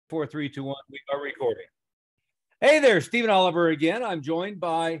4, 3, 2, 1. We are recording. Hey there, Stephen Oliver again. I'm joined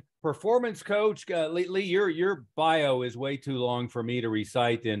by performance coach Lee. Your bio is way too long for me to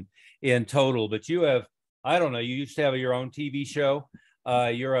recite in total, but you have, I don't know, you used to have your own TV show.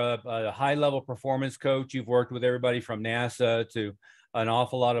 You're a high-level performance coach. You've worked with everybody from NASA to an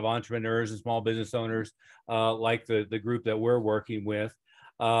awful lot of entrepreneurs and small business owners, like the group that we're working with.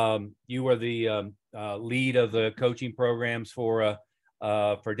 You were the lead of the coaching programs for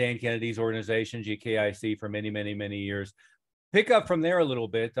Dan Kennedy's organization, GKIC, for many years. Pick up from there a little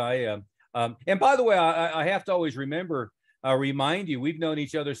bit. And by the way, I have to always remind you, we've known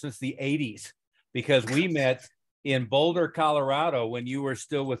each other since the 80s because we met in Boulder, Colorado, when you were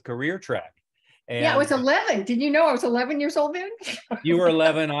still with Career Track. And yeah, I was 11. Did you know I was 11 years old then? You were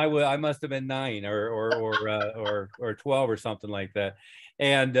 11. I must have been 9 or 12 or something like that.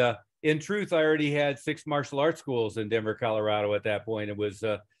 And in truth, I already had 6 martial arts schools in Denver, Colorado at that point. It was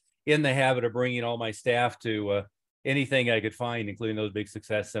in the habit of bringing all my staff to anything I could find, including those big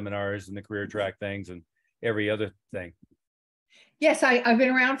success seminars and the Career Track things and every other thing. Yes, I've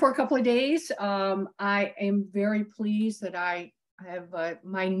been around for a couple of days. I am very pleased that I have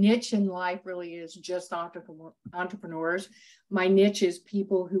my niche in life really is just entrepreneurs. My niche is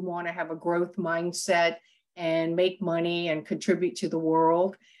people who want to have a growth mindset and make money and contribute to the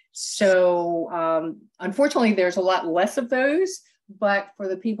world. So unfortunately, there's a lot less of those. But for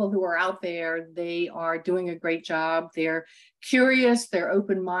the people who are out there, they are doing a great job. They're curious, they're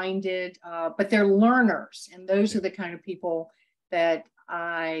open-minded, but they're learners. And those are the kind of people that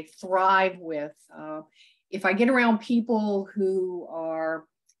I thrive with. If I get around people who are,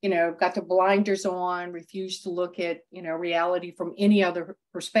 got the blinders on, refuse to look at, reality from any other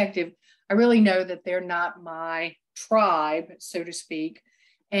perspective, I really know that they're not my tribe, so to speak.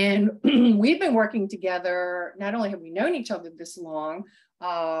 And we've been working together. Not only have we known each other this long,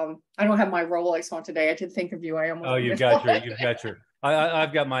 I don't have my Rolex on today. I did think of you. I am. Oh, you've got your.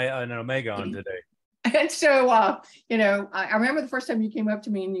 I've got an Omega on today. And so, I remember the first time you came up to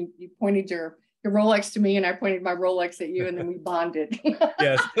me and you pointed your Rolex to me, and I pointed my Rolex at you, and then we bonded.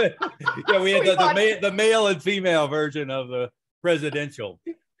 Yes, yeah, we had the male and female version of the presidential.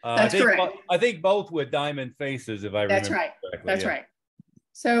 That's correct. I think both with diamond faces, if I remember. That's right. Correctly. That's yeah. right.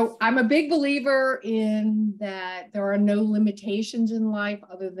 So I'm a big believer in that there are no limitations in life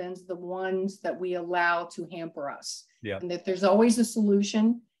other than the ones that we allow to hamper us. Yeah. And that there's always a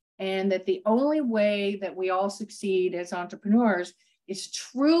solution, and that the only way that we all succeed as entrepreneurs is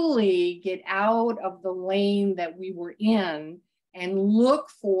truly get out of the lane that we were in and look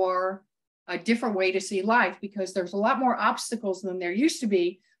for a different way to see life, because there's a lot more obstacles than there used to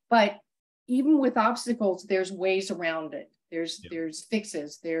be. But even with obstacles, there's ways around it. There's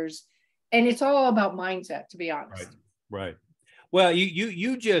fixes, and it's all about mindset, to be honest. Right. Well,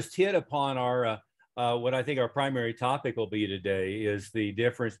 you just hit upon our what I think our primary topic will be today is the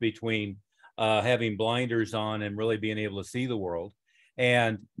difference between having blinders on and really being able to see the world.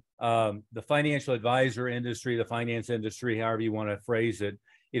 And the financial advisor industry, the finance industry, however you want to phrase it,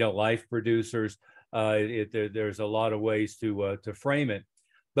 life producers, there's a lot of ways to frame it,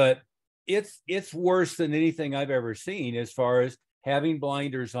 but it's worse than anything I've ever seen as far as having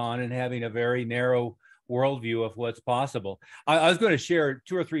blinders on and having a very narrow worldview of what's possible. I was going to share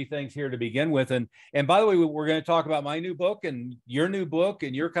 2 or 3 things here to begin with. And by the way, we're going to talk about my new book and your new book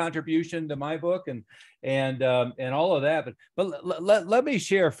and your contribution to my book and all of that. But let me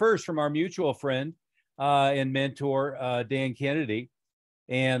share first from our mutual friend and mentor, Dan Kennedy.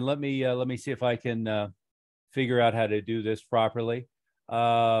 And let me see if I can figure out how to do this properly.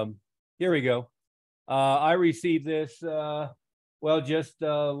 Here we go. I received this, just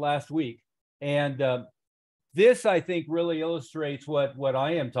last week. And this, I think, really illustrates what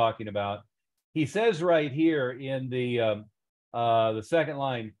I am talking about. He says right here in the second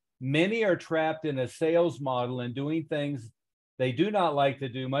line, many are trapped in a sales model and doing things they do not like to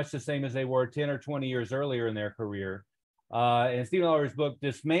do, much the same as they were 10 or 20 years earlier in their career. And Stephen Oliver's book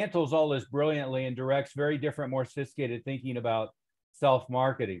dismantles all this brilliantly and directs very different, more sophisticated thinking about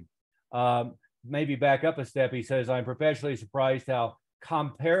self-marketing. Maybe back up a step, he says, I'm perpetually surprised how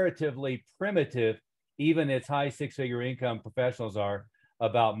comparatively primitive even its high 6-figure income professionals are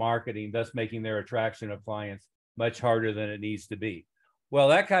about marketing, thus making their attraction of clients much harder than it needs to be. Well,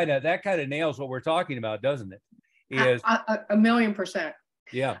 that kind of nails what we're talking about, doesn't it? Is 1,000,000%.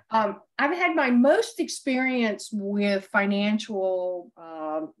 Yeah. I've had my most experience with financial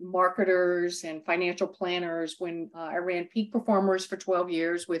marketers and financial planners when I ran Peak Performers for 12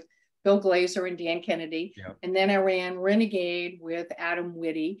 years with Bill Glazer and Dan Kennedy. Yeah. And then I ran Renegade with Adam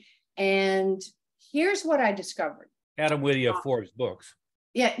Whitty. And here's what I discovered. Adam Whitty of Forbes books.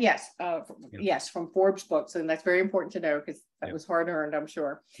 Yeah, yes, Yeah. yes, from Forbes books, and that's very important to know because that Yeah. was hard earned, I'm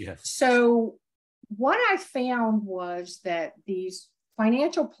sure. Yes. So what I found was that these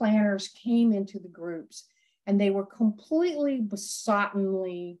financial planners came into the groups and they were completely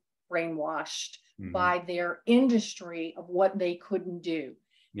besottenly brainwashed by their industry of what they couldn't do.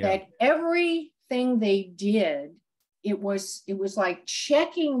 Yeah. That everything they did, it was like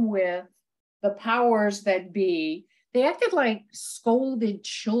checking with the powers that be. They acted like scolded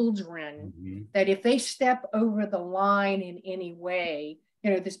children, that if they step over the line in any way,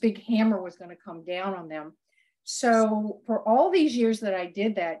 this big hammer was going to come down on them. So for all these years that I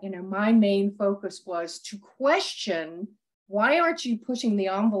did that, my main focus was to question, why aren't you pushing the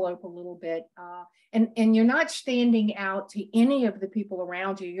envelope a little bit? And you're not standing out to any of the people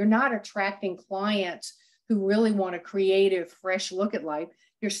around you. You're not attracting clients who really want a creative, fresh look at life.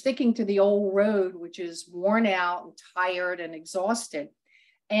 You're sticking to the old road, which is worn out and tired and exhausted.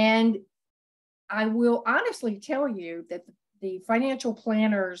 And I will honestly tell you that the financial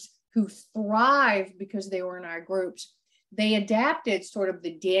planners who thrive because they were in our groups, they adapted sort of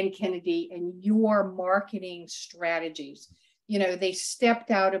the Dan Kennedy and your marketing strategies. They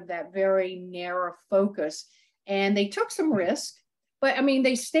stepped out of that very narrow focus and they took some risk, but I mean,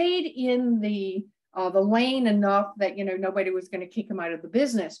 they stayed in the lane enough that, nobody was going to kick them out of the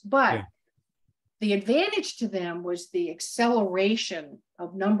business. But the advantage to them was the acceleration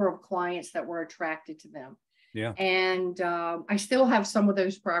of number of clients that were attracted to them. Yeah. And I still have some of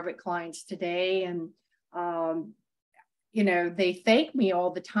those private clients today. And, they thank me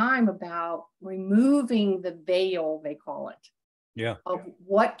all the time about removing the veil, they call it. Yeah. Of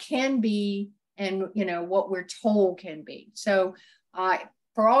what can be and, what we're told can be. So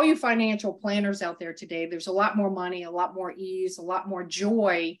for all you financial planners out there today, there's a lot more money, a lot more ease, a lot more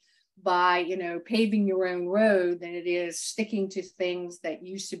joy by, paving your own road than it is sticking to things that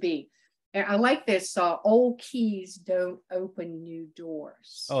used to be. And I like this, old keys don't open new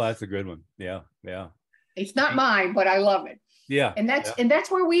doors. Oh, that's a good one. Yeah. Yeah. It's not mine, but I love it. Yeah. And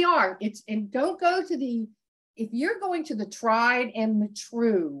that's where we are. And don't go to if you're going to the tried and the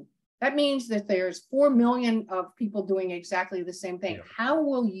true, that means that there's 4 million of people doing exactly the same thing. Yeah. How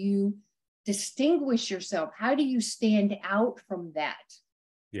will you distinguish yourself? How do you stand out from that?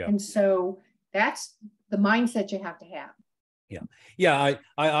 Yeah. And so that's the mindset you have to have. Yeah. Yeah.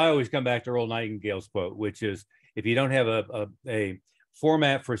 I always come back to Earl Nightingale's quote, which is, if you don't have a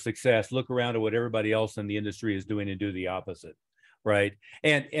format for success, look around at what everybody else in the industry is doing and do the opposite. Right.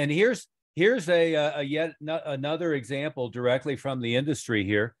 And here's a yet another example directly from the industry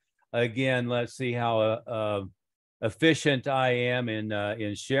here. Again, let's see how efficient I am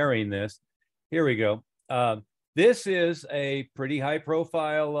in sharing this. Here we go. This is a pretty high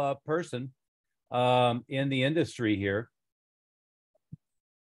profile person in the industry here.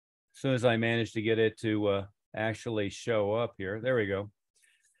 As soon as I managed to get it to actually show up here. There we go.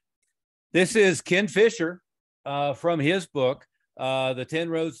 This is Ken Fisher from his book, The 10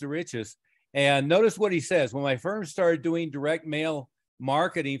 Roads to Riches. And notice what he says. When my firm started doing direct mail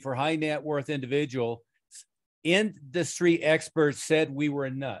marketing for high net worth individuals, industry experts said we were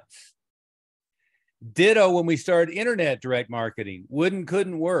nuts. Ditto when we started internet direct marketing.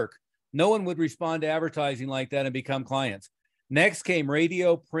 Couldn't work. No one would respond to advertising like that and become clients. Next came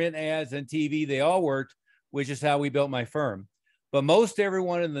radio, print ads, and TV. They all worked, which is how we built my firm. But most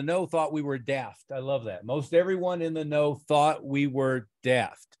everyone in the know thought we were daft. I love that. Most everyone in the know thought we were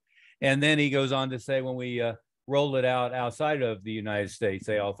daft. And then he goes on to say, when we rolled it out outside of the United States,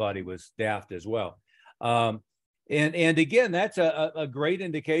 they all thought he was daft as well. And again, that's a great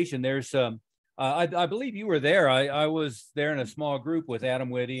indication. There's I believe you were there. I was there in a small group with Adam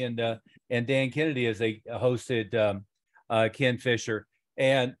Whitty and Dan Kennedy as they hosted Ken Fisher.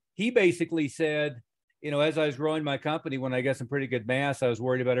 And he basically said, as I was growing my company, when I got some pretty good mass, I was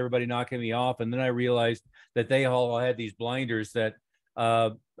worried about everybody knocking me off. And then I realized that they all had these blinders that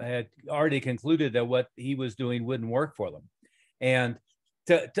had already concluded that what he was doing wouldn't work for them. And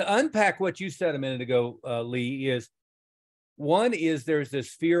to unpack what you said a minute ago, Lee, is one is there's this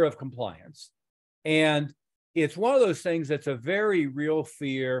fear of compliance. And it's one of those things that's a very real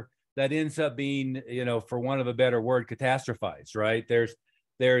fear that ends up being, for want of a better word, catastrophized, right?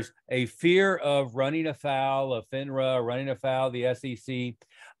 There's a fear of running afoul of FINRA, running afoul of the SEC,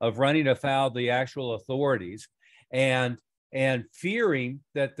 of running afoul of the actual authorities, and fearing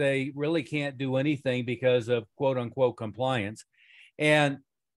that they really can't do anything because of quote unquote compliance. And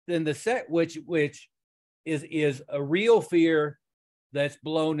then which is a real fear that's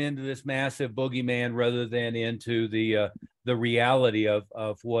blown into this massive boogeyman rather than into the reality of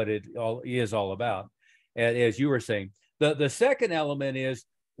what it all is all about, as you were saying. The second element is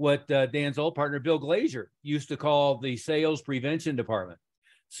what Dan's old partner, Bill Glazier, used to call the sales prevention department.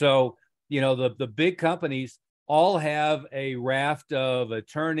 So, the big companies all have a raft of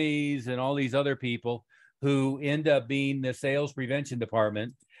attorneys and all these other people who end up being the sales prevention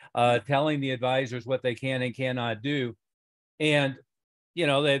department, telling the advisors what they can and cannot do. And,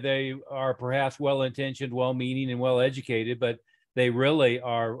 they are perhaps well-intentioned, well-meaning, and well-educated, but they really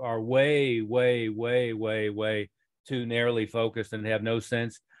are way, way, way, way, way too narrowly focused and have no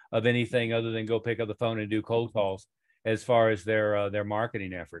sense of anything other than go pick up the phone and do cold calls as far as their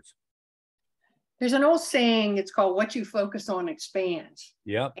marketing efforts. There's an old saying, it's called what you focus on expands.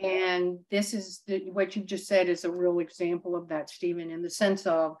 Yep. And this is what you just said is a real example of that, Stephen, in the sense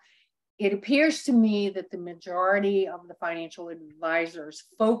of, it appears to me that the majority of the financial advisors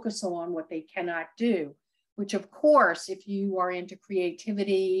focus on what they cannot do, which of course, if you are into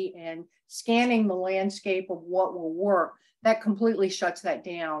creativity and scanning the landscape of what will work, that completely shuts that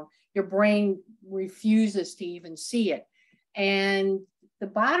down. Your brain refuses to even see it. And the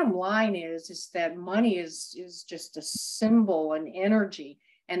bottom line is that money is just a symbol and energy,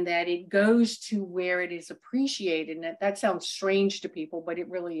 and that it goes to where it is appreciated. And that sounds strange to people, but it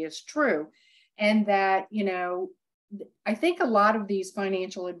really is true. And that, I think a lot of these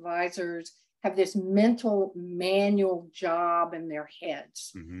financial advisors have this mental manual job in their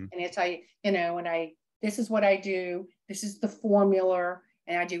heads. Mm-hmm. And this is what I do. This is the formula.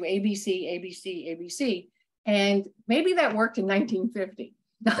 And I do ABC, ABC, ABC. And maybe that worked in 1950.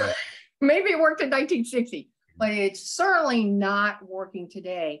 Right. Maybe it worked in 1960, but it's certainly not working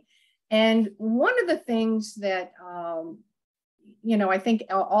today. And one of the things that, I think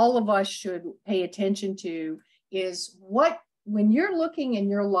all of us should pay attention to is when you're looking in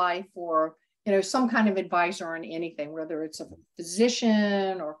your life for, some kind of advisor on anything, whether it's a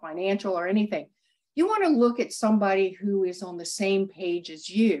physician or financial or anything, you want to look at somebody who is on the same page as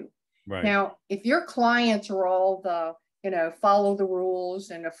you. Right. Now, if your clients are all follow the rules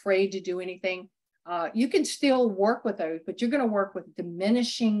and afraid to do anything, you can still work with those, but you're going to work with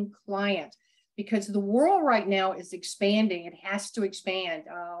diminishing clients because the world right now is expanding. It has to expand.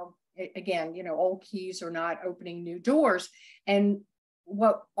 Again, old keys are not opening new doors. And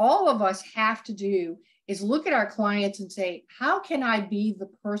what all of us have to do is look at our clients and say, how can I be the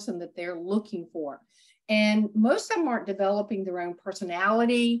person that they're looking for? And most of them aren't developing their own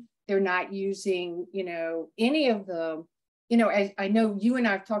personality. They're not using, any of the, I know you and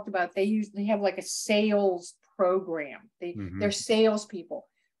I've talked about, they have like a sales program. They're salespeople,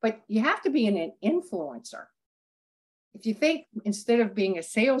 but you have to be an influencer. If you think instead of being a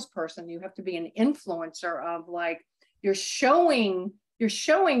salesperson, you have to be an influencer of like, you're showing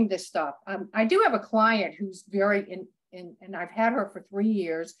this stuff. I do have a client who's very and I've had her for 3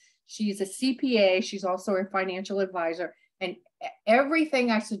 years. She's a CPA. She's also a financial advisor. And everything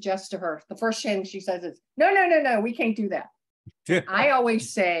I suggest to her, the first thing she says is, no, we can't do that. I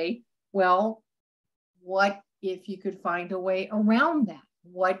always say, well, what if you could find a way around that?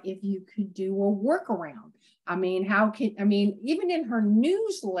 What if you could do a workaround? Even in her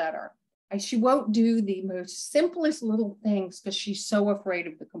newsletter, she won't do the most simplest little things because she's so afraid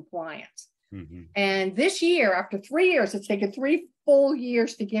of the compliance. Mm-hmm. And this year, after 3 years, it's taken 3 full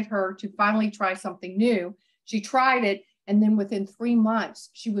years to get her to finally try something new. She tried it. And then within 3 months,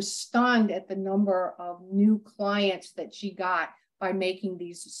 she was stunned at the number of new clients that she got by making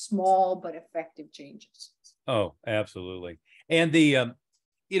these small but effective changes. Oh, absolutely. And the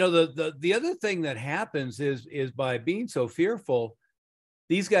other thing that happens is by being so fearful,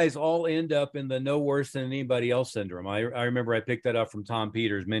 these guys all end up in the no worse than anybody else syndrome. I remember I picked that up from Tom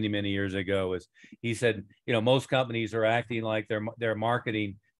Peters many, many years ago. As he said, most companies are acting like their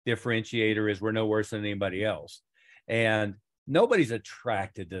marketing differentiator is we're no worse than anybody else. And nobody's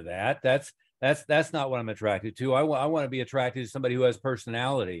attracted to that. That's not what I'm attracted to. I want to be attracted to somebody who has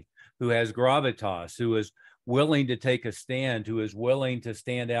personality, who has gravitas, who is willing to take a stand, who is willing to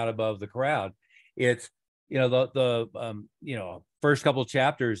stand out above the crowd. It's, the first couple of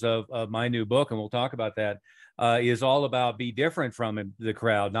chapters of my new book, and we'll talk about that, is all about be different from the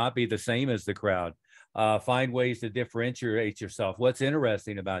crowd, not be the same as the crowd. Find ways to differentiate yourself. What's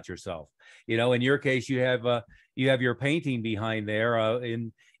interesting about yourself? In your case, you have your painting behind there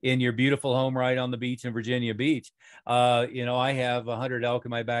in your beautiful home right on the beach in Virginia Beach. I have 100 elk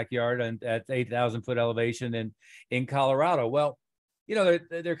in my backyard and at 8,000 foot elevation in Colorado. Well,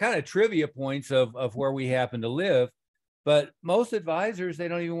 they're kind of trivia points of where we happen to live. But most advisors, they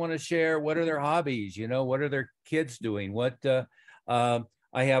don't even want to share what are their hobbies, what are their kids doing,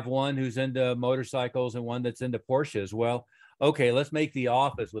 I have one who's into motorcycles and one that's into Porsches. Well, okay, let's make the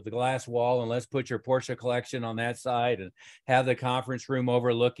office with the glass wall and let's put your Porsche collection on that side and have the conference room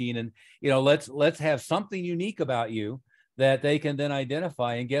overlooking, and let's have something unique about you that they can then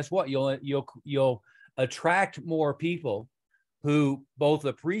identify. And guess what? You'll attract more people who both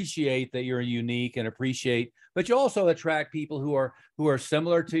appreciate that you're unique and appreciate, but you also attract people who are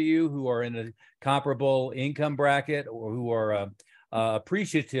similar to you, who are in a comparable income bracket, or who are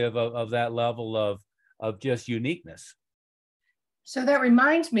appreciative of that level of just uniqueness. So that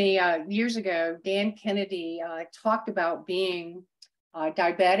reminds me, years ago, Dan Kennedy talked about being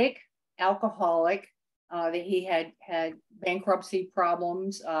diabetic, alcoholic, that he had bankruptcy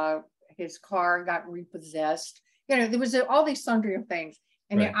problems. His car got repossessed. There was all these sundry of things.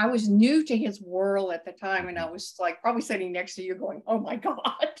 And right. I was new to his world at the time. And I was like probably sitting next to you going, oh my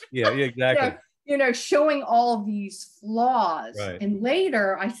God. Yeah, exactly. Showing all of these flaws. Right. And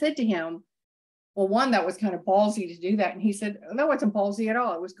later I said to him, well, one, that was kind of ballsy to do that. And he said, that wasn't ballsy at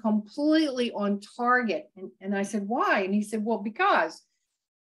all. It was completely on target. And I said, why? And he said, well, because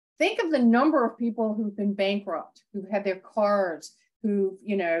think of the number of people who've been bankrupt, who've had their cars, who,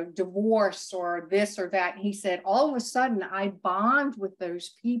 divorced or this or that. And he said, all of a sudden I bond with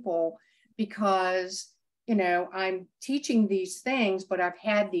those people because, I'm teaching these things, but I've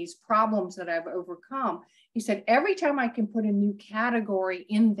had these problems that I've overcome. He said, every time I can put a new category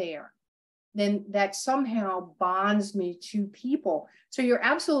in there, then that somehow bonds me to people. So you're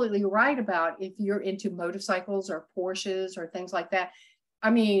absolutely right about if you're into motorcycles or Porsches or things like that. I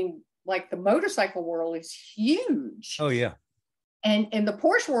mean, like the motorcycle world is huge. Oh yeah. And the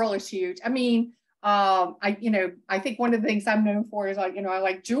Porsche world is huge. I mean, I think one of the things I'm known for is I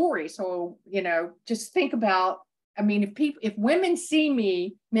like jewelry. So, just think about, I mean, if women see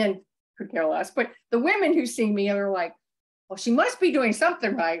me, men could care less, but the women who see me are like, well, she must be doing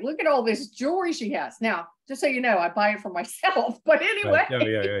something right. Look at all this jewelry she has. Now, just so you know, I buy it for myself, but anyway, right.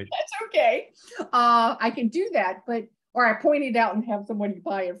 Right. That's okay. I can do that, or I point it out and have somebody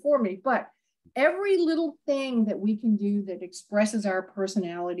buy it for me. But every little thing that we can do that expresses our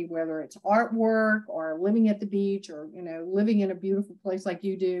personality, whether it's artwork or living at the beach or, living in a beautiful place like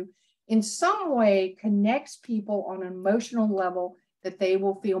you do, in some way connects people on an emotional level that they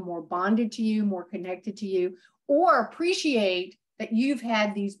will feel more bonded to you, more connected to you, or appreciate that you've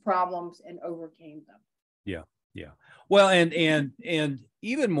had these problems and overcame them. Yeah. Yeah. Well, and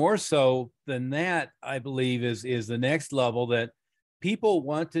even more so than that, I believe is the next level, that people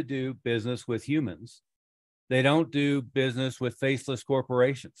want to do business with humans. They don't do business with faceless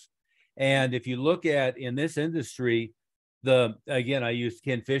corporations. And if you look at in this industry, again, I used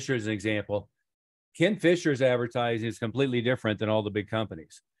Ken Fisher as an example. Ken Fisher's advertising is completely different than all the big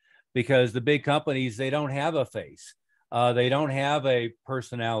companies, because the big companies, they don't have a face. They don't have a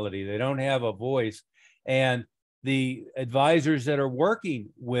personality. They don't have a voice. And the advisors that are working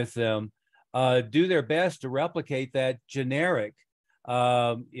with them do their best to replicate that generic,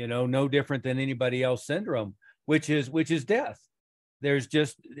 no different than anybody else syndrome, which is death. It's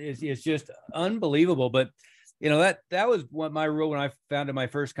just unbelievable. But, that was what my rule when I founded my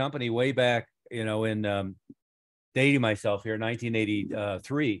first company way back, in dating myself here,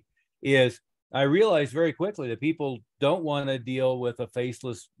 1983, is I realized very quickly that people don't want to deal with a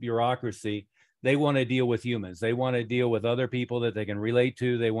faceless bureaucracy. They want to deal with humans. They want to deal with other people that they can relate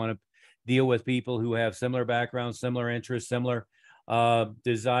to. They want to deal with people who have similar backgrounds, similar interests, similar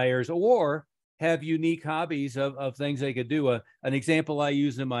desires, or have unique hobbies of things they could do. An example I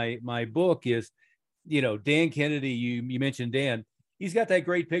use in my book is, Dan Kennedy, you mentioned Dan. He's got that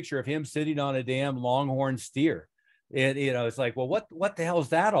great picture of him sitting on a damn longhorn steer. And, it's like, well, what the hell is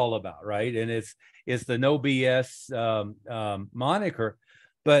that all about? Right. And it's the no BS moniker.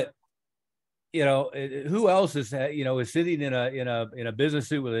 But, who else is sitting in a business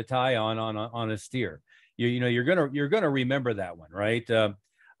suit with a tie on a steer? You're gonna remember that one, right?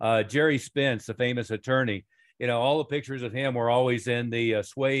 Jerry Spence, the famous attorney, all the pictures of him were always in the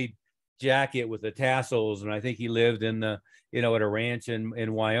suede jacket with the tassels, and I think he lived in at a ranch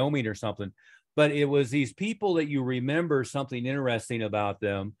in Wyoming or something. But it was these people that you remember something interesting about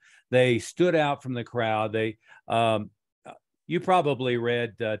them. They stood out from the crowd. You probably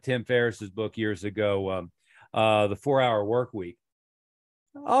read Tim Ferriss's book years ago, The 4-Hour Work Week.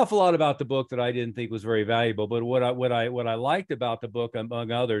 An awful lot about the book that I didn't think was very valuable. But what I liked about the book,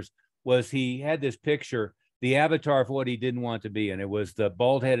 among others, was he had this picture, the avatar for what he didn't want to be. And it was the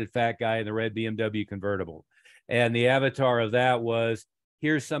bald-headed fat guy in the red BMW convertible. And the avatar of that was,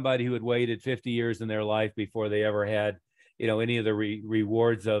 here's somebody who had waited 50 years in their life before they ever had, any of the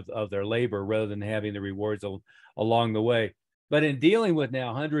rewards of their labor, rather than having the rewards along the way. But in dealing with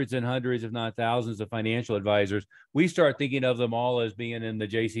now hundreds and hundreds, if not thousands, of financial advisors, we start thinking of them all as being in the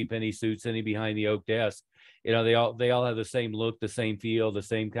J.C. Penney suit, sitting behind the oak desk. You know, they all have the same look, the same feel, the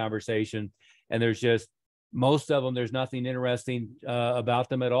same conversation, and there's just most of them. There's nothing interesting about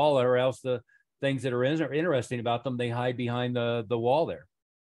them at all, or else the things that are interesting about them they hide behind the wall there.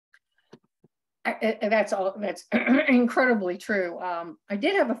 That's all. That's incredibly true. I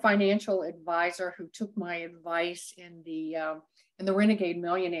did have a financial advisor who took my advice in the Renegade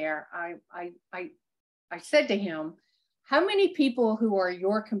Millionaire. I said to him, "How many people who are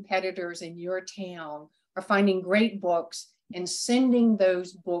your competitors in your town are finding great books and sending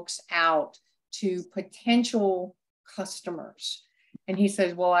those books out to potential customers?" And he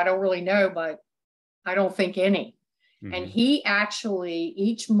says, "Well, I don't really know, but I don't think any." Mm-hmm. And he actually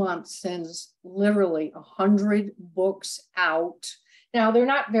each month sends literally 100 books out. Now, they're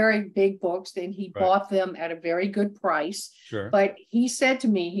not very big books, and he bought them at a very good price. Sure. But he said to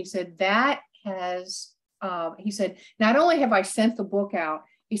me, he said, not only have I sent the book out,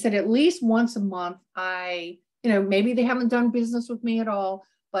 he said, at least once a month, maybe they haven't done business with me at all,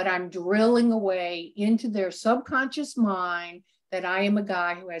 but I'm drilling away into their subconscious mind that I am a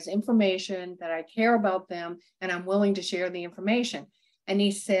guy who has information, that I care about them, and I'm willing to share the information. And he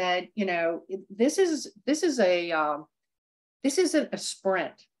said, this isn't a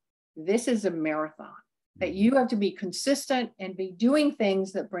sprint. This is a marathon, that you have to be consistent and be doing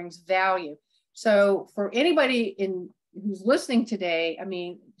things that brings value. So for anybody who's listening today, I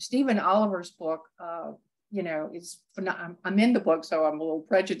mean, Stephen Oliver's book, I'm in the book, so I'm a little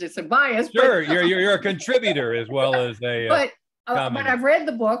prejudiced and biased. Sure, but, you're a contributor as well as a. But I've read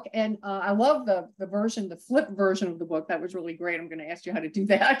the book, and I love the flip version of the book. That was really great. I'm going to ask you how to do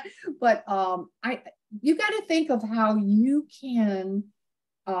that. But you got to think of how you can,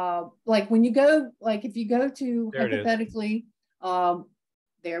 when you go, if you go to there hypothetically,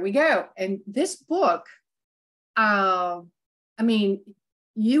 there we go. And this book,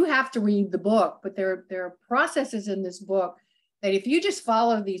 you have to read the book, but there are processes in this book that if you just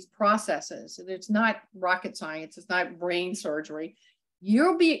follow these processes, it's not rocket science, it's not brain surgery,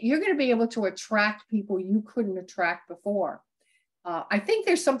 you're going to be able to attract people you couldn't attract before. I think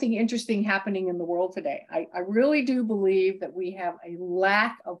there's something interesting happening in the world today. I really do believe that we have a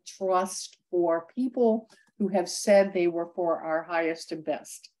lack of trust for people who have said they were for our highest and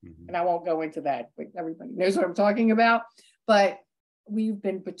best. Mm-hmm. And I won't go into that, but everybody knows what I'm talking about. But we've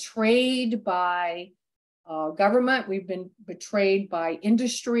been betrayed by government. We've been betrayed by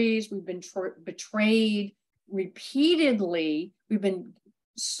industries. We've been betrayed repeatedly. We've been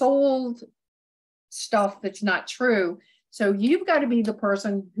sold stuff that's not true. So you've got to be the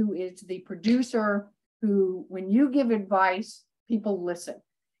person who is the producer who, when you give advice, people listen.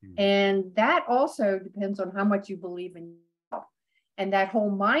 Mm-hmm. And that also depends on how much you believe in yourself. And that whole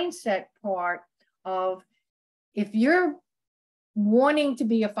mindset part of, if you're wanting to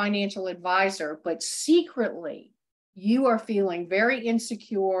be a financial advisor, but secretly you are feeling very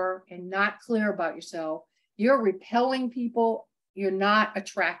insecure and not clear about yourself, you're repelling people, you're not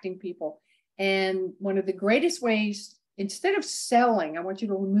attracting people. And one of the greatest ways, instead of selling, I want you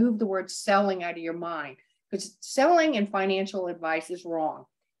to remove the word selling out of your mind, because selling and financial advice is wrong.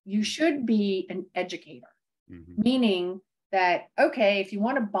 You should be an educator, mm-hmm. meaning that, okay, if you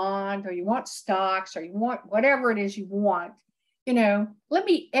want a bond or you want stocks or you want whatever it is you want, let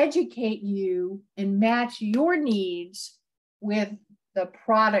me educate you and match your needs with the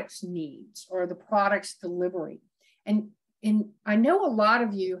product's needs or the product's delivery. And I know a lot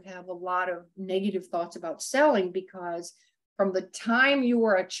of you have a lot of negative thoughts about selling, because from the time you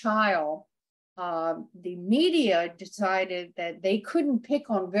were a child, the media decided that they couldn't pick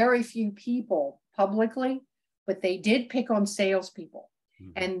on very few people publicly, but they did pick on salespeople.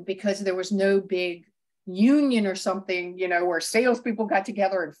 Mm-hmm. And because there was no big union or something, where salespeople got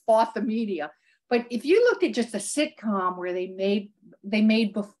together and fought the media. But if you looked at just a sitcom where they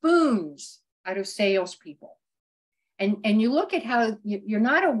made buffoons out of salespeople, and you look at how you're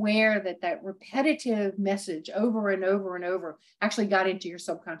not aware that repetitive message over and over and over actually got into your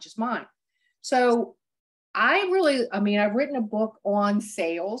subconscious mind. So I've written a book on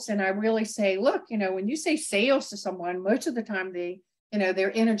sales, and I really say, look, when you say sales to someone, most of the time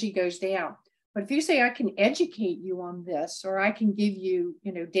their energy goes down. But if you say, I can educate you on this, or I can give you,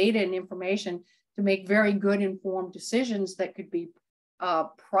 data and information to make very good informed decisions that could be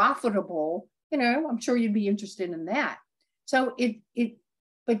profitable, I'm sure you'd be interested in that. So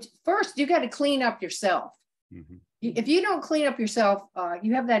but first you got to clean up yourself. Mm-hmm. If you don't clean up yourself,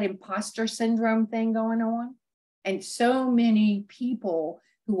 you have that imposter syndrome thing going on. And so many people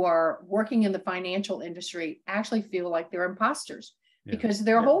who are working in the financial industry actually feel like they're imposters Yeah. because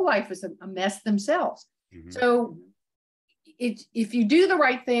their whole life is a mess themselves. Mm-hmm. So if you do the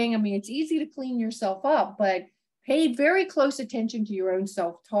right thing, I mean, it's easy to clean yourself up, but pay very close attention to your own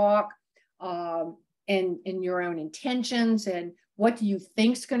self-talk, and your own intentions, and what do you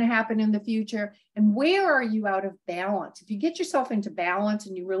think is going to happen in the future, and where are you out of balance. If you get yourself into balance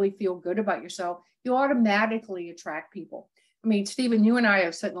and you really feel good about yourself, you automatically attract people. I mean, Stephen, you and I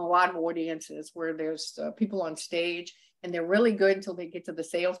have sat in a lot of audiences where there's people on stage and they're really good until they get to the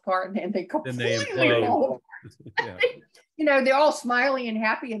sales part, and they completely fall apart. Yeah. You know, they're all smiley and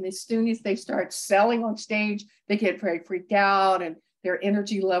happy, and as soon as they start selling on stage, they get very freaked out and their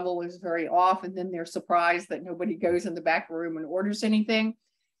energy level is very off, and then they're surprised that nobody goes in the back room and orders anything.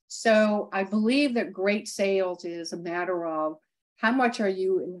 So I believe that great sales is a matter of how much are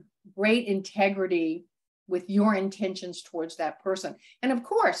you in great integrity with your intentions towards that person. And of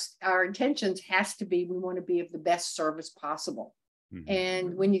course, our intentions has to be, we want to be of the best service possible. Mm-hmm.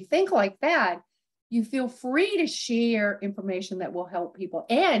 And when you think like that, you feel free to share information that will help people,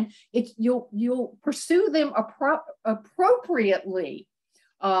 and you'll pursue them appropriately.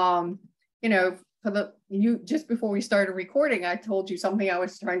 You know, just before we started recording, I told you something I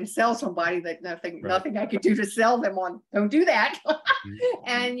was trying to sell somebody that nothing I could do to sell them on. Don't do that.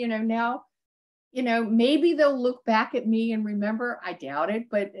 And now, maybe they'll look back at me and remember. I doubt it,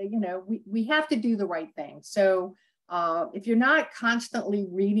 but we have to do the right thing. So if you're not constantly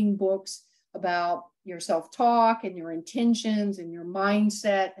reading books about your self-talk and your intentions and your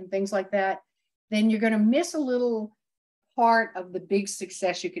mindset and things like that, then you're going to miss a little part of the big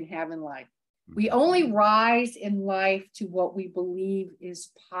success you can have in life. We only rise in life to what we believe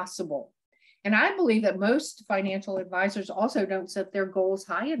is possible. And I believe that most financial advisors also don't set their goals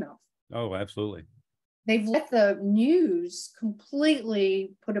high enough. Oh, absolutely. They've let the news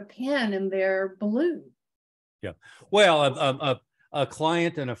completely put a pin in their balloon. Yeah. Well, a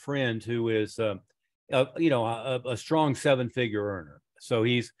client and a friend who is, a strong seven-figure earner. So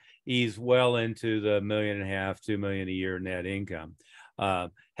he's well into the $1.5 million, $2 million a year net income,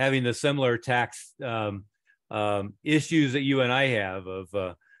 having the similar tax issues that you and I have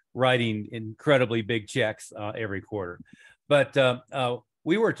of writing incredibly big checks every quarter. But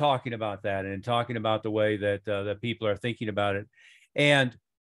we were talking about that and talking about the way that people are thinking about it, and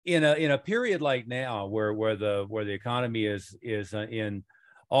in a period like now where the economy is in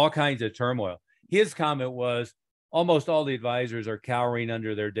all kinds of turmoil, his comment was almost all the advisors are cowering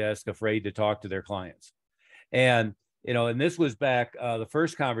under their desk, afraid to talk to their clients. And and this was back, the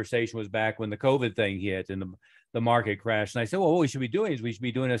first conversation was back when the COVID thing hit and the market crashed. And I said, well, what we should be doing is we should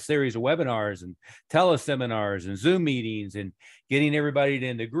be doing a series of webinars and teleseminars and Zoom meetings and getting everybody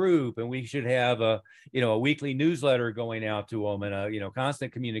in the group. And we should have a weekly newsletter going out to them and a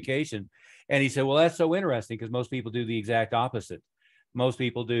constant communication. And he said, well, that's so interesting because most people do the exact opposite. Most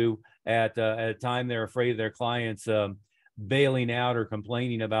people do at a time they're afraid of their clients bailing out or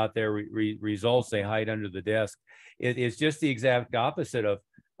complaining about their results, they hide under the desk. It's just the exact opposite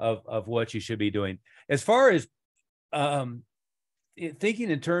of what you should be doing. As far as thinking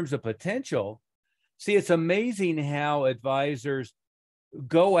in terms of potential, see, it's amazing how advisors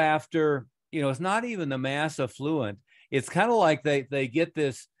go after, it's not even the mass affluent. It's kind of like they get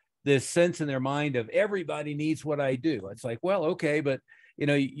this sense in their mind of everybody needs what I do. It's like, well, okay, but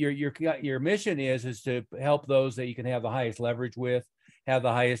your mission is to help those that you can have the highest leverage with, have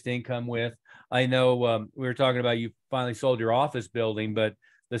the highest income with. I know we were talking about you finally sold your office building, but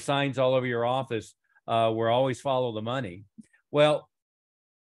the signs all over your office were always follow the money. Well,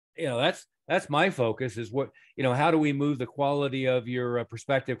 that's my focus is how do we move the quality of your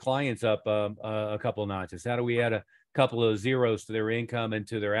prospective clients up a couple of notches? How do we add a couple of zeros to their income and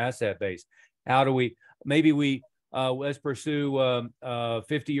to their asset base? How do we let's pursue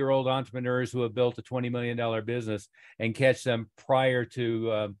 50-year-old entrepreneurs who have built a $20 million business and catch them prior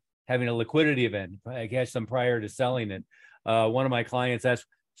to having a liquidity event, catch them prior to selling it. One of my clients, that's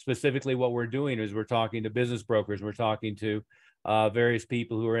specifically what we're doing is we're talking to business brokers. We're talking to various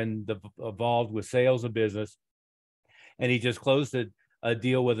people who are involved with sales of business. And he just closed a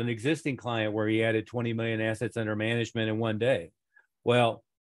deal with an existing client where he added 20 million assets under management in one day. Well,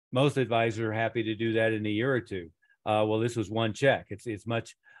 most advisors are happy to do that in a year or two. Well, this was one check.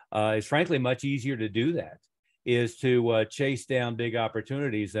 It's frankly much easier to do that, is to chase down big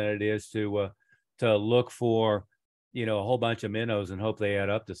opportunities than it is to look for, a whole bunch of minnows and hope they add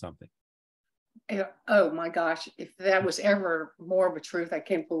up to something. Oh my gosh, if that was ever more of a truth, I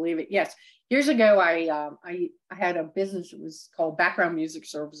can't believe it. Yes. Years ago, I had a business that was called Background Music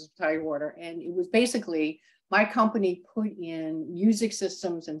Services of Tidewater, and it was basically my company put in music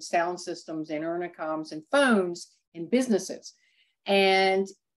systems and sound systems and intercoms and phones in businesses. And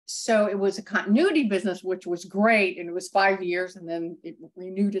so it was a continuity business, which was great. And it was 5 years and then it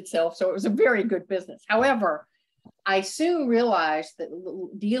renewed itself. So it was a very good business. However, I soon realized that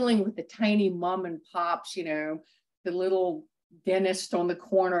dealing with the tiny mom and pops, you know, the little dentist on the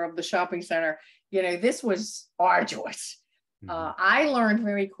corner of the shopping center, you know, this was arduous. I learned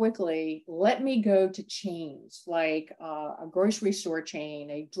very quickly, let me go to chains like a grocery store chain,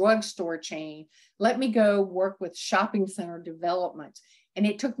 a drugstore chain. Let me go work with shopping center development. And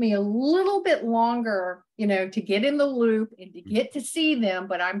it took me a little bit longer, you know, to get in the loop and to get to see them,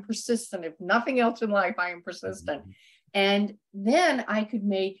 but I'm persistent. If nothing else in life, I am persistent. And then I could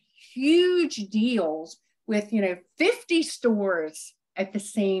make huge deals with, you know, 50 stores at the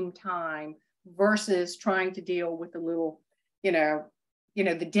same time versus trying to deal with the little, you know,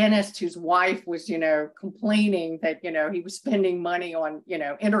 the dentist whose wife was, you know, complaining that, you know, he was spending money on, you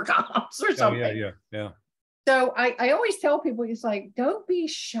know, intercoms or something. Yeah. So I always tell people, it's like, don't be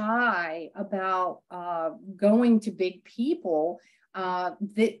shy about going to big people.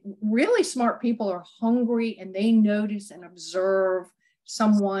 That really smart people are hungry and they notice and observe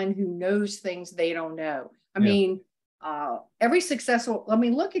someone who knows things they don't know. I mean,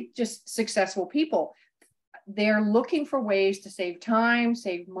 look at just successful people. They're looking for ways to save time,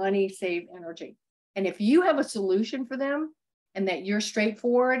 save money, save energy. And if you have a solution for them and that you're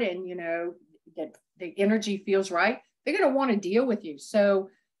straightforward and, you know, that the energy feels right, they're going to want to deal with you. So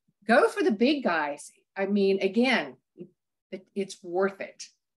go for the big guys. I mean, again, it's worth it.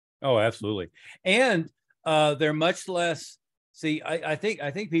 Oh, absolutely. And they're much less, see, I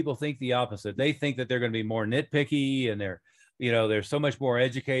think people think the opposite. They think that they're going to be more nitpicky and they're so much more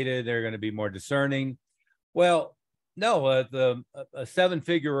educated. They're going to be more discerning. Well, no, a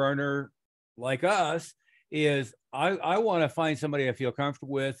seven-figure earner like us is, I want to find somebody I feel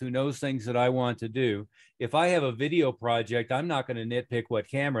comfortable with who knows things that I want to do. If I have a video project, I'm not going to nitpick what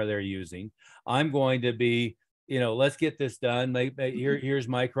camera they're using. I'm going to be, you know, let's get this done. Here's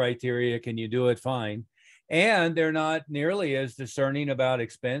my criteria. Can you do it? Fine. And they're not nearly as discerning about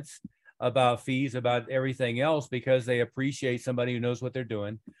expense, about fees, about everything else, because they appreciate somebody who knows what they're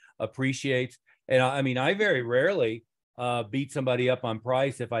doing, appreciates. And I mean, I very rarely beat somebody up on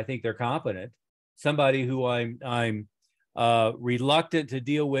price if I think they're competent. Somebody who I'm reluctant to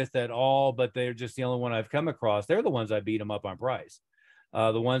deal with at all, but they're just the only one I've come across. They're the ones I beat them up on price.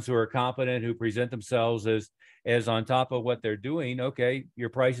 The ones who are competent, who present themselves as on top of what they're doing. Okay, your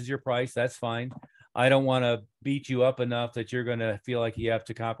price is your price. That's fine. I don't want to beat you up enough that you're going to feel like you have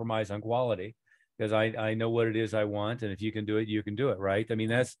to compromise on quality, because I know what it is I want. And if you can do it, you can do it, right? I mean,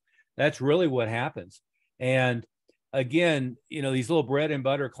 that's really what happens. And again, you know, these little bread and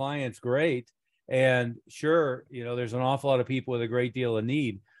butter clients, great. And sure, you know, there's an awful lot of people with a great deal of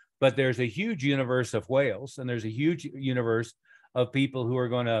need, but there's a huge universe of whales, and there's a huge universe of people who are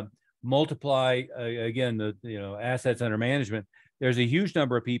going to multiply, again, the, you know, assets under management. There's a huge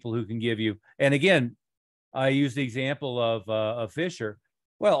number of people who can give you, and again, I use the example of Fisher.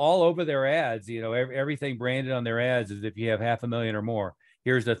 Well, all over their ads, you know, everything branded on their ads is, if you have $500,000 or more,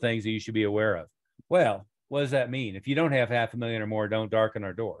 here's the things that you should be aware of. Well, what does that mean? If you don't have $500,000 or more, don't darken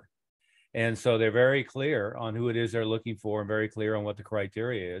our door. And so they're very clear on who it is they're looking for, and very clear on what the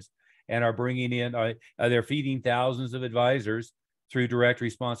criteria is, and are bringing in, they're feeding thousands of advisors through direct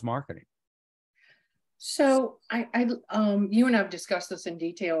response marketing. So you and I have discussed this in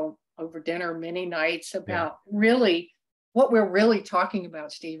detail over dinner many nights about really what we're really talking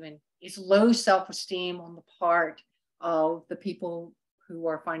about, Stephen, is low self-esteem on the part of the people who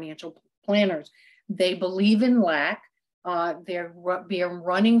are financial planners. They believe in lack. They're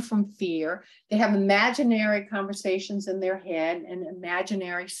running from fear. They have imaginary conversations in their head and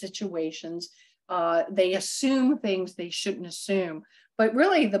imaginary situations. They assume things they shouldn't assume. But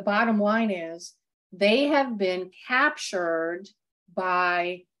really, the bottom line is they have been captured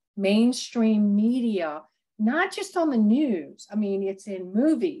by mainstream media, not just on the news. I mean, it's in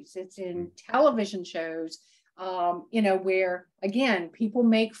movies, it's in television shows, you know, where, again, people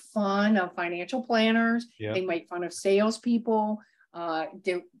make fun of financial planners. They make fun of salespeople.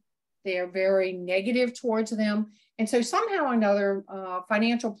 They're very negative towards them. And so somehow or another,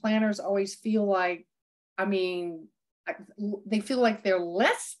 financial planners always feel like, I mean, they feel like they're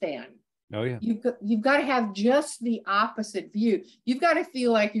less than. Oh, yeah. You've got to have just the opposite view. You've got to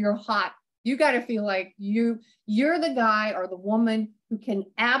feel like you're hot. You got to feel like you're the guy or the woman who can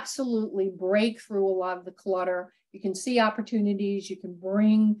absolutely break through a lot of the clutter. You can see opportunities. You can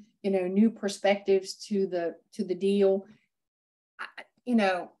bring, you know, new perspectives to the deal. You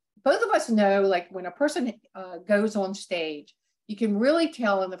know, both of us know, like when a person goes on stage, you can really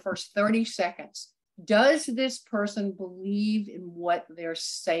tell in the first 30 seconds, does this person believe in what they're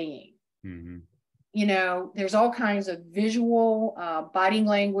saying? Mm-hmm. You know, there's all kinds of visual, body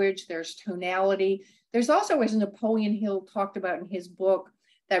language, there's tonality. There's also, as Napoleon Hill talked about in his book,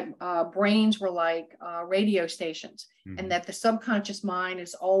 that brains were like radio stations, mm-hmm. and that the subconscious mind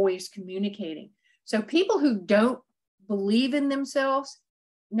is always communicating. So people who don't believe in themselves,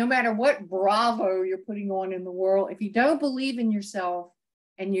 no matter what bravo you're putting on in the world, if you don't believe in yourself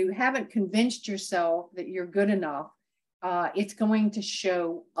and you haven't convinced yourself that you're good enough, it's going to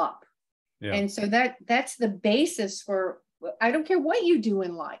show up. Yeah. And so that's the basis for, I don't care what you do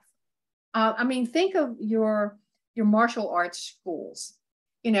in life. I mean, think of your martial arts schools.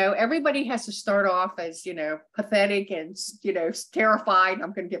 You know, everybody has to start off as, you know, pathetic and, you know, terrified.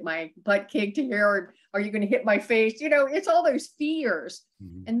 I'm going to get my butt kicked here, or are you going to hit my face? You know, it's all those fears.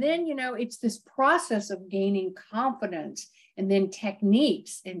 Mm-hmm. And then, you know, it's this process of gaining confidence, and then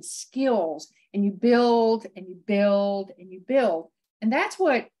techniques and skills, and you build and you build and you build. And that's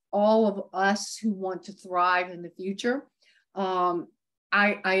what all of us who want to thrive in the future.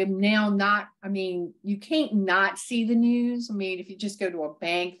 I am now not, I mean, you can't not see the news. I mean, if you just go to a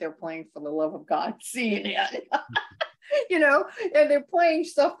bank, they're playing, for the love of God, CNN, you know, and they're playing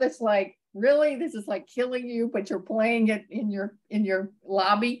stuff that's like, really, this is like killing you, but you're playing it in your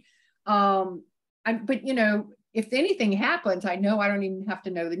lobby. But you know, if anything happens, I know I don't even have to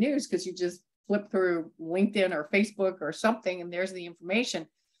know the news, because you just flip through LinkedIn or Facebook or something, and there's the information.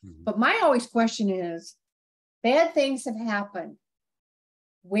 Mm-hmm. But my always question is, bad things have happened.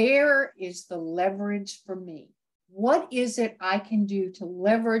 Where is the leverage for me? What is it I can do to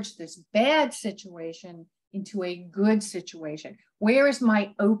leverage this bad situation into a good situation? Where is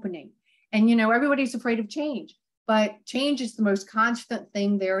my opening? And, you know, everybody's afraid of change, but change is the most constant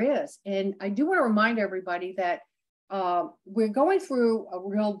thing there is. And I do want to remind everybody that we're going through a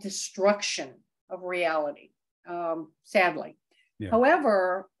real destruction of reality, sadly. Yeah.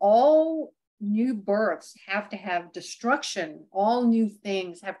 However, all new births have to have destruction. All new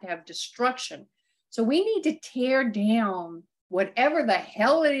things have to have destruction. So we need to tear down whatever the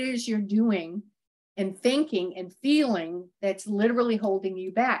hell it is you're doing and thinking and feeling that's literally holding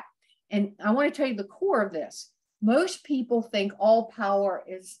you back. And I want to tell you the core of this. Most people think all power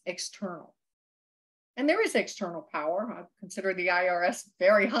is external. And there is external power. I consider the IRS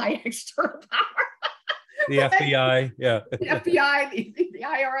very high external power. The FBI, yeah. The FBI, the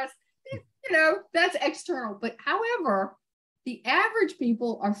IRS. You know, that's external. But however, the average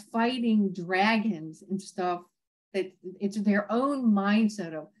people are fighting dragons and stuff that it's their own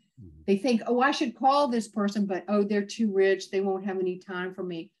mindset of, they think, oh, I should call this person, but oh, they're too rich. They won't have any time for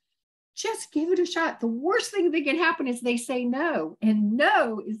me. Just give it a shot. The worst thing that can happen is they say no. And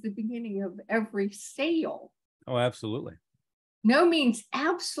no is the beginning of every sale. Oh, absolutely. No means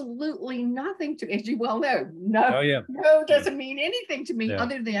absolutely nothing to me, as you well know. No, no doesn't mean anything to me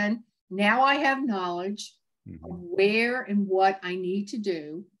other than, now I have knowledge of where and what I need to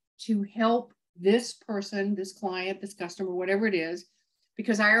do to help this person, this client, this customer, whatever it is,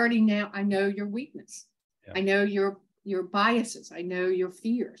 because I know your weakness. Yeah. I know your biases. I know your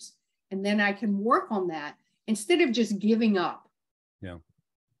fears. And then I can work on that instead of just giving up. Yeah.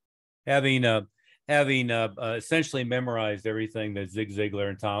 Having essentially memorized everything that Zig Ziglar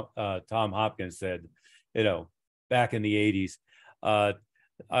and Tom Hopkins said, you know, back in the 80s.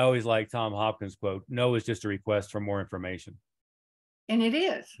 I always like Tom Hopkins' quote, no is just a request for more information. And it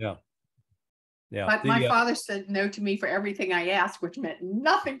is. Yeah. Yeah. But my father said no to me for everything I asked, which meant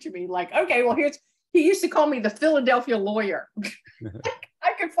nothing to me. Like, okay, well, he used to call me the Philadelphia lawyer.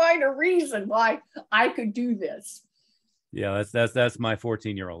 I could find a reason why I could do this. Yeah, that's my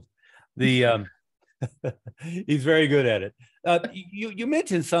 14-year-old. The he's very good at it. You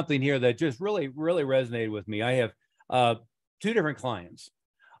mentioned something here that just really resonated with me. I have two different clients.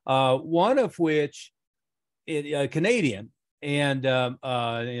 One of which is Canadian and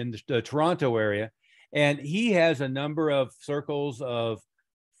in the Toronto area. And he has a number of circles of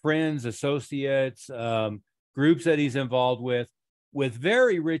friends, associates, groups that he's involved with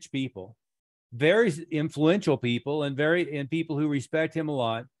very rich people, very influential people, and people who respect him a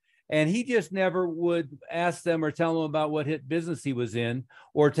lot. And he just never would ask them or tell them about what business he was in,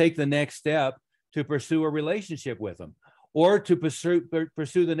 or take the next step to pursue a relationship with them, or to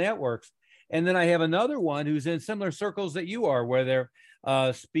pursue the networks. And then I have another one who's in similar circles that you are, where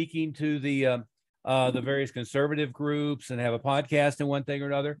they're speaking to the various conservative groups and have a podcast and one thing or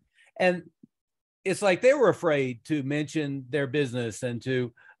another. And it's like they were afraid to mention their business and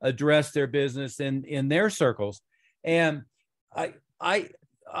to address their business in their circles. And I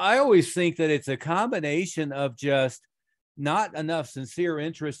I always think that it's a combination of just not enough sincere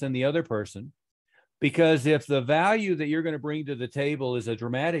interest in the other person. Because if the value that you're going to bring to the table is a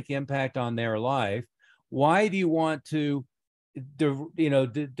dramatic impact on their life, why do you want to,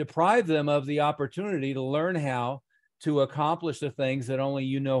 deprive them of the opportunity to learn how to accomplish the things that only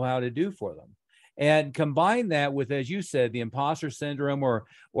you know how to do for them? And combine that with, as you said, the imposter syndrome,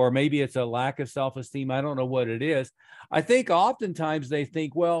 or maybe it's a lack of self-esteem. I don't know what it is. I think oftentimes they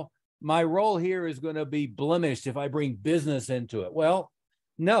think, well, my role here is going to be blemished if I bring business into it. Well,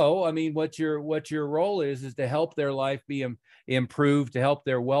 no, I mean, what your role is to help their life be improved, to help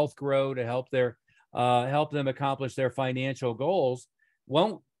their wealth grow, to help them accomplish their financial goals.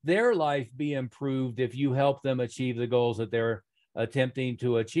 Won't their life be improved if you help them achieve the goals that they're attempting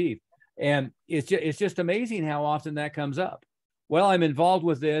to achieve? And it's just amazing how often that comes up. Well, I'm involved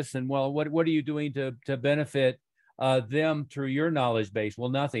with this, and well, what are you doing to benefit them through your knowledge base? Well,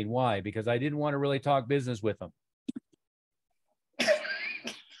 nothing. Why? Because I didn't want to really talk business with them.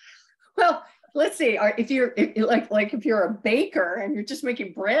 Well, let's see. If you're if you're a baker and you're just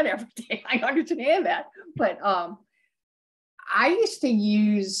making bread every day, I understand that. But I used to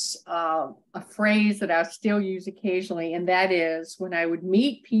use a phrase that I still use occasionally, and that is when I would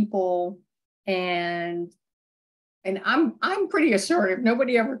meet people, and I'm pretty assertive.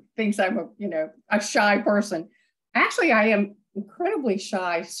 Nobody ever thinks I'm a shy person. Actually, I am incredibly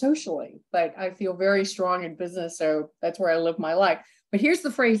shy socially, but I feel very strong in business, so that's where I live my life. But here's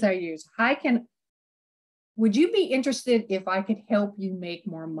the phrase I use. Would you be interested if I could help you make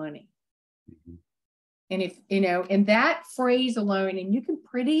more money? Mm-hmm. And if, in that phrase alone, and you can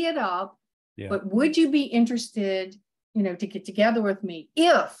pretty it up, yeah. But would you be interested, to get together with me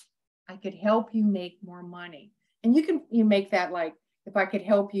if I could help you make more money? And you make that like, if I could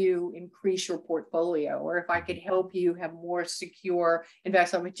help you increase your portfolio, or if I could help you have more secure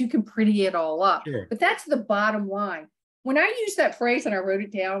investment, but you can pretty it all up. Sure. But that's the bottom line. When I used that phrase, and I wrote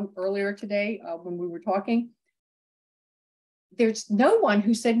it down earlier today when we were talking, there's no one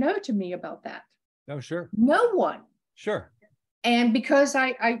who said no to me about that. Oh, sure. No one. Sure. And because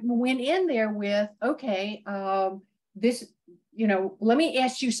I went in there with, okay, this, let me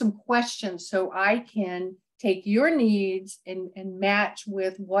ask you some questions so I can take your needs and match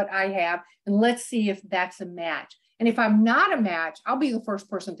with what I have. And let's see if that's a match. And if I'm not a match, I'll be the first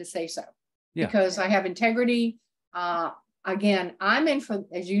person to say so. Yeah. Because I have integrity. Again, I'm in for,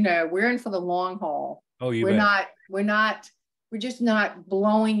 as you know, we're in for the long haul. Oh, We're just not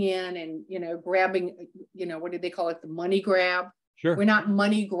blowing in and, grabbing, what do they call it? The money grab. Sure. We're not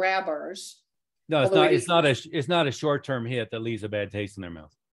money grabbers. No, it's not a short-term hit that leaves a bad taste in their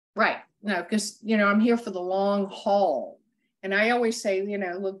mouth. Right. No, because, I'm here for the long haul. And I always say,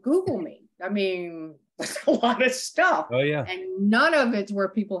 look, Google me. I mean, there's a lot of stuff. Oh, yeah. And none of it's where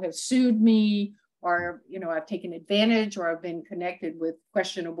people have sued me, or, I've taken advantage, or I've been connected with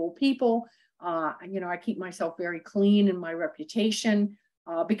questionable people. I keep myself very clean in my reputation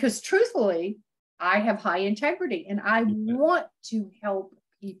because truthfully, I have high integrity and I want to help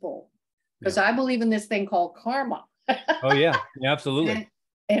people because I believe in this thing called karma. Oh, yeah, absolutely.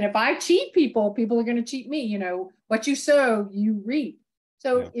 And if I cheat people, people are going to cheat me. What you sow, you reap.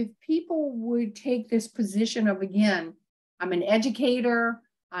 So if people would take this position of, again, I'm an educator,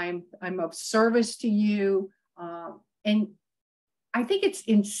 I'm of service to you. And I think it's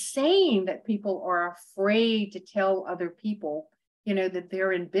insane that people are afraid to tell other people, that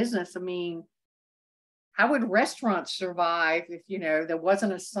they're in business. I mean, how would restaurants survive if, there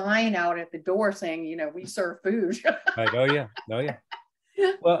wasn't a sign out at the door saying, we serve food? Right. Oh, yeah. Oh, yeah.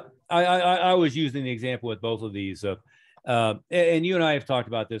 Well, I was using the example with both of these. And you and I have talked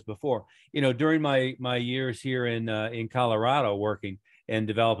about this before. During my years here in Colorado working and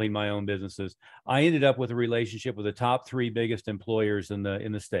developing my own businesses, I ended up with a relationship with the top 3 biggest employers in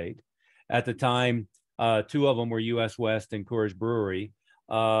the state. At the time, 2 of them were U.S. West and Coors Brewery.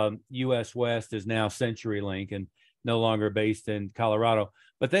 U.S. West is now CenturyLink and no longer based in Colorado,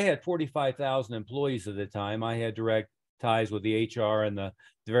 but they had 45,000 employees at the time. I had direct ties with the HR and the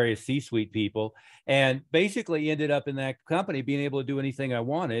various C-suite people, and basically ended up in that company being able to do anything I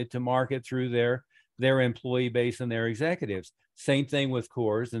wanted to market through their employee base and their executives. Same thing with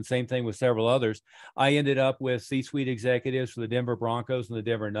Coors and same thing with several others. I ended up with C-suite executives for the Denver Broncos and the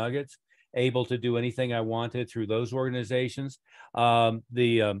Denver Nuggets, able to do anything I wanted through those organizations.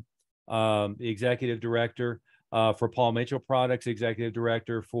 The executive director for Paul Mitchell Products, executive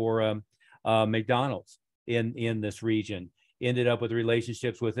director for McDonald's in this region, ended up with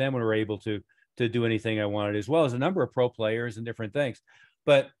relationships with them and were able to do anything I wanted, as well as a number of pro players and different things.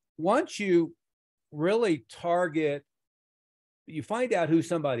 But once you really target you find out who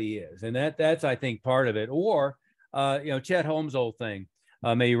somebody is, and that's I think part of it. Or Chet Holmes' old thing,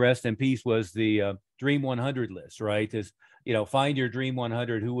 may he rest in peace, was the Dream 100 list, right? Is find your Dream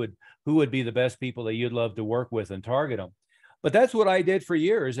 100, who would be the best people that you'd love to work with, and target them. But that's what I did for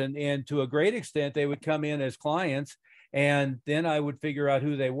years, and to a great extent, they would come in as clients, and then I would figure out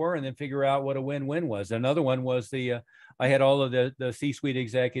who they were, and then figure out what a win-win was. Another one was I had all of the C-suite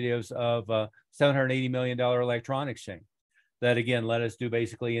executives of $780 million electronics chain that, again, let us do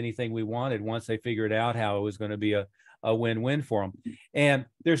basically anything we wanted once they figured out how it was going to be a win-win for them. And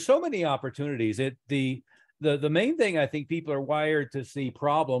there's so many opportunities. The main thing, I think, people are wired to see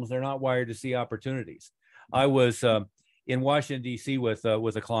problems. They're not wired to see opportunities. I was in Washington, D.C. with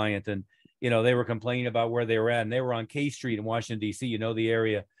a client, and they were complaining about where they were at, and they were on K Street in Washington, D.C., the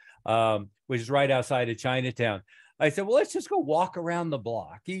area, which is right outside of Chinatown. I said, well, let's just go walk around the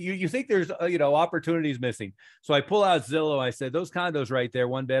block. You think there's, opportunities missing. So I pull out Zillow. I said, those condos right there,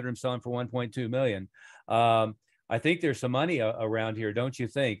 1 bedroom selling for 1.2 million. I think there's some money around here, don't you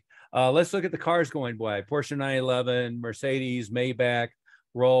think? Let's look at the cars going by. Porsche 911, Mercedes, Maybach,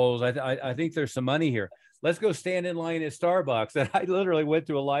 Rolls. I think there's some money here. Let's go stand in line at Starbucks. And I literally went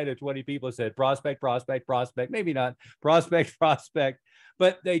to a line of 20 people and said, prospect, prospect, prospect, maybe not, prospect, prospect.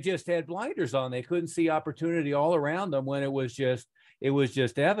 But they just had blinders on. They couldn't see opportunity all around them, when it was just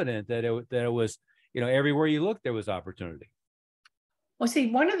evident that it was, everywhere you looked, there was opportunity. Well,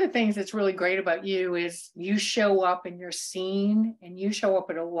 see, one of the things that's really great about you is you show up and you're seen, and you show up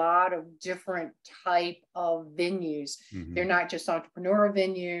at a lot of different type of venues. Mm-hmm. They're not just entrepreneurial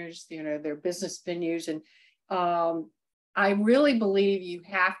venues, they're business venues. And I really believe you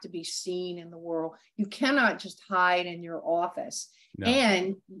have to be seen in the world. You cannot just hide in your office. No.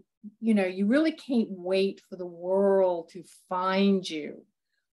 And, you really can't wait for the world to find you,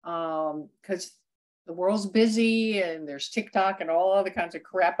 because the world's busy, and there's TikTok and all other kinds of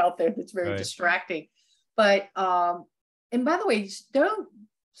crap out there that's very distracting. But, and by the way, don't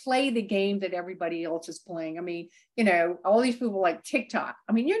play the game that everybody else is playing. I mean, all these people like TikTok.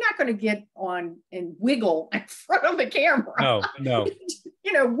 I mean, you're not going to get on and wiggle in front of the camera. No.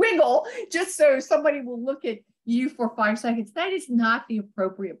 Wiggle just so somebody will look at you for 5 seconds. That is not the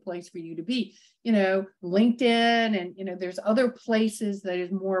appropriate place for you to be. LinkedIn, and there's other places that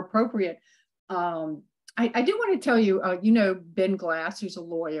is more appropriate. I do want to tell you, Ben Glass, who's a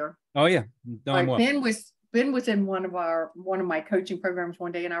lawyer. Oh yeah, no, Ben was in one of my coaching programs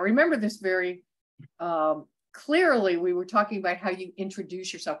one day, and I remember this very clearly. We were talking about how you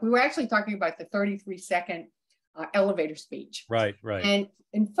introduce yourself. We were actually talking about the 33-second elevator speech. Right.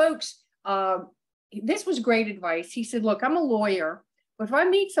 And folks, this was great advice. He said, look, I'm a lawyer, but if I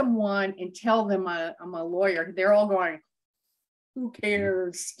meet someone and tell them I'm a lawyer, they're all going, who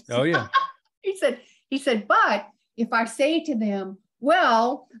cares? Oh yeah. He said, but if I say to them,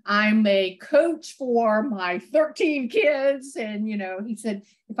 well, I'm a coach for my 13 kids. And, he said,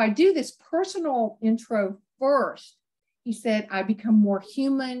 if I do this personal intro first, he said, I become more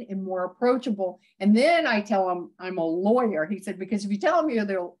human and more approachable. And then I tell them I'm a lawyer. He said, because if you tell them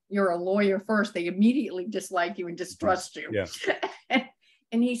you're a lawyer first, they immediately dislike you and distrust you. Yeah.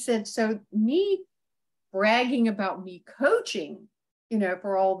 And he said, so me bragging about me coaching,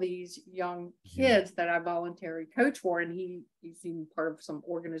 for all these young kids that I voluntarily coach for, and he's even part of some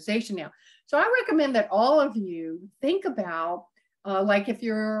organization now. So I recommend that all of you think about, like if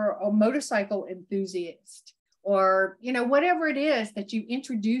you're a motorcycle enthusiast, or, whatever it is that you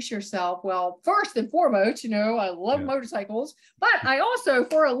introduce yourself. Well, first and foremost, I love motorcycles, but I also,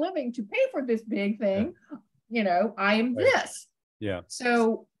 for a living, to pay for this big thing, I am this. Yeah.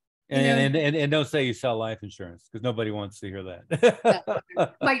 So, and don't say you sell life insurance, because nobody wants to hear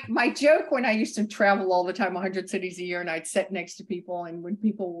that. my joke when I used to travel all the time, 100 cities a year, and I'd sit next to people, and when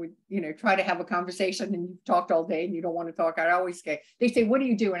people would, try to have a conversation and you talked all day and you don't want to talk, I'd always say, they say, what do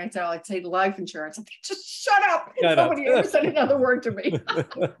you do? And I'd say life insurance. And just shut up. Nobody ever said another word to me.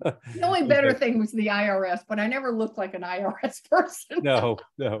 The only better thing was the IRS, but I never looked like an IRS person. No.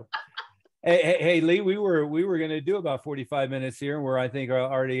 Hey, Lee, we were going to do about 45 minutes here, and we're, I think,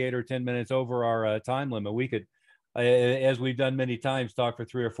 already 8 or 10 minutes over our time limit. We could, as we've done many times, talk for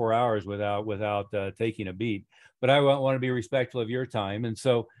 3 or 4 hours without taking a beat. But I want to be respectful of your time, and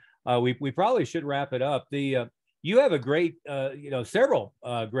so we probably should wrap it up. You have a great, several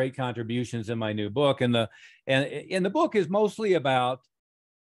great contributions in my new book, and the book is mostly about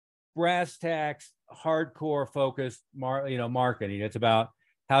brass tacks, hardcore focused, marketing. It's about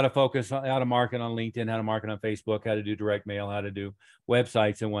how to focus, how to market on LinkedIn, how to market on Facebook, how to do direct mail, how to do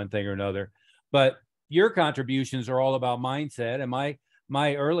websites and one thing or another. But your contributions are all about mindset. And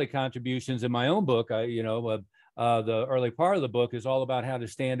my early contributions in my own book, the early part of the book is all about how to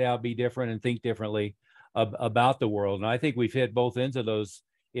stand out, be different, and think differently about the world. And I think we've hit both ends of those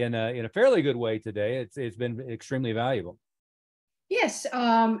in a fairly good way today. It's been extremely valuable. Yes,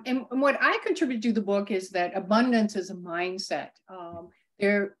 and what I contribute to the book is that abundance is a mindset.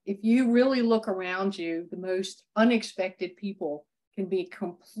 If you really look around you, the most unexpected people can be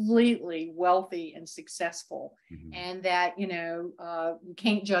completely wealthy and successful, and that you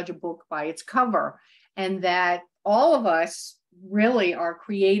can't judge a book by its cover, and that all of us really are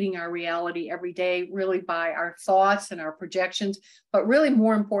creating our reality every day, really by our thoughts and our projections, but really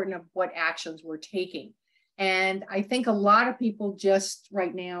more important of what actions we're taking. And I think a lot of people just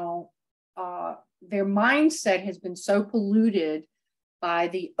right now, their mindset has been so polluted by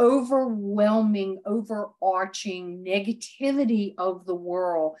the overwhelming, overarching negativity of the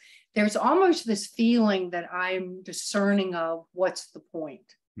world. There's almost this feeling that I'm discerning of what's the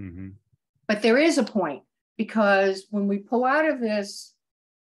point. But there is a point, because when we pull out of this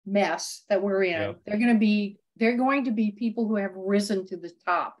mess that we're in, they're going to be people who have risen to the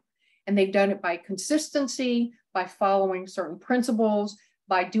top. And they've done it by consistency, by following certain principles,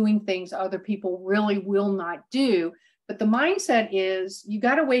 by doing things other people really will not do. But the mindset is you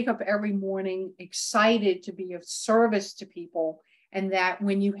got to wake up every morning excited to be of service to people. And that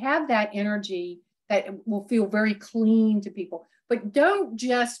when you have that energy, that will feel very clean to people. But don't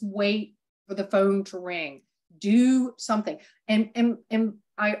just wait for the phone to ring. Do something. And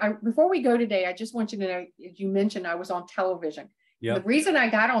I before we go today, I just want you to know, as you mentioned, I was on television. Yep. The reason I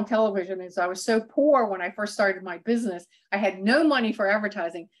got on television is I was so poor when I first started my business. I had no money for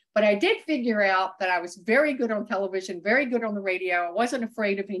advertising, but I did figure out that I was very good on television, very good on the radio. I wasn't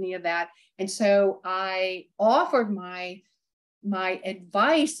afraid of any of that. And so I offered my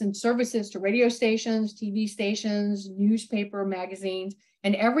advice and services to radio stations, TV stations, newspaper, magazines.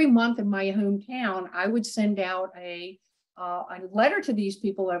 And every month in my hometown, I would send out a letter to these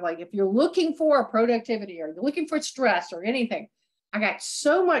people of like, if you're looking for productivity or you're looking for stress or anything. I got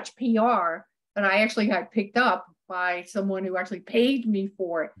so much PR that I actually got picked up by someone who actually paid me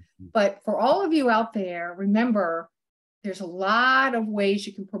for it. But for all of you out there, remember, there's a lot of ways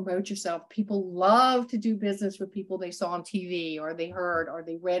you can promote yourself. People love to do business with people they saw on TV or they heard or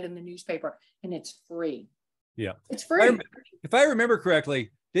they read in the newspaper, and it's free. Yeah, it's free. If I remember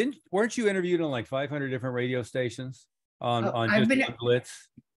correctly, weren't you interviewed on like 500 different radio stations on just Blitz?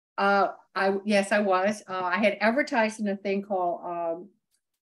 Yes, I was. I had advertised in a thing called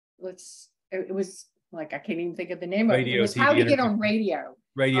it was like, I can't even think of the name of it. It was How to Get on Radio.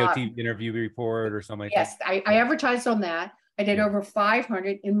 TV interview report or something like that. Yes, I advertised on that. I did over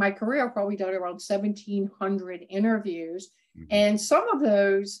 500 in my career. I've probably done around 1,700 interviews. And some of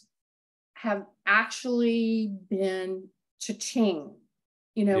those have actually been cha-ching,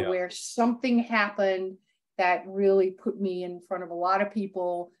 where something happened that really put me in front of a lot of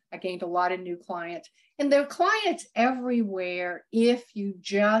people. I gained a lot of new clients, and there are clients everywhere. If you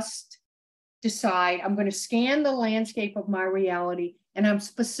just decide, I'm going to scan the landscape of my reality, and I'm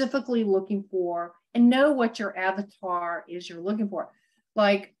specifically looking for, and know what your avatar is you're looking for.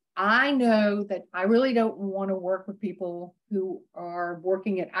 Like, I know that I really don't want to work with people who are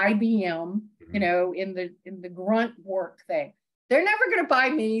working at IBM, in the grunt work thing. They're never going to buy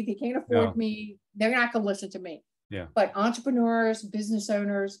me. They can't afford me. They're not going to listen to me. Yeah. But entrepreneurs, business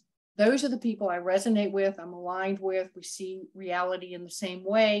owners, those are the people I resonate with, I'm aligned with. We see reality in the same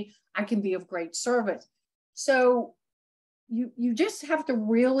way. I can be of great service. So you just have to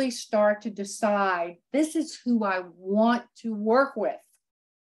really start to decide, this is who I want to work with.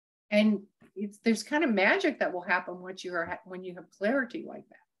 And there's kind of magic that will happen when you have clarity like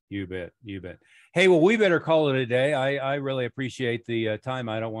that. You bet. Hey, well, we better call it a day. I really appreciate the time.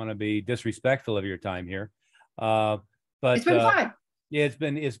 I don't want to be disrespectful of your time here. But it's been fun. Yeah,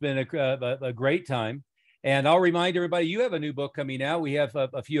 it's been a great time. And I'll remind everybody, you have a new book coming out. We have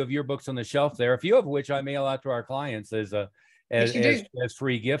a few of your books on the shelf there, a few of which I mail out to our clients as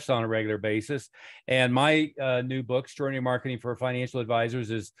free gifts on a regular basis. And my new book, Extraordinary Marketing for Financial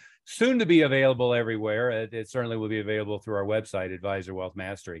Advisors, is soon to be available everywhere. It certainly will be available through our website, Advisor Wealth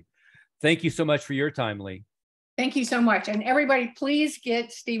Mastery. Thank you so much for your time, Lee. Thank you so much. And everybody, please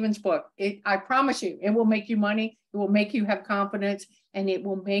get Stephen's book. I promise you, it will make you money. It will make you have confidence, and it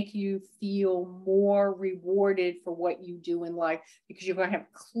will make you feel more rewarded for what you do in life, because you're going to have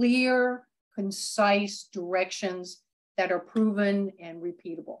clear, concise directions that are proven and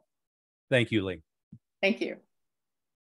repeatable. Thank you, Lee. Thank you.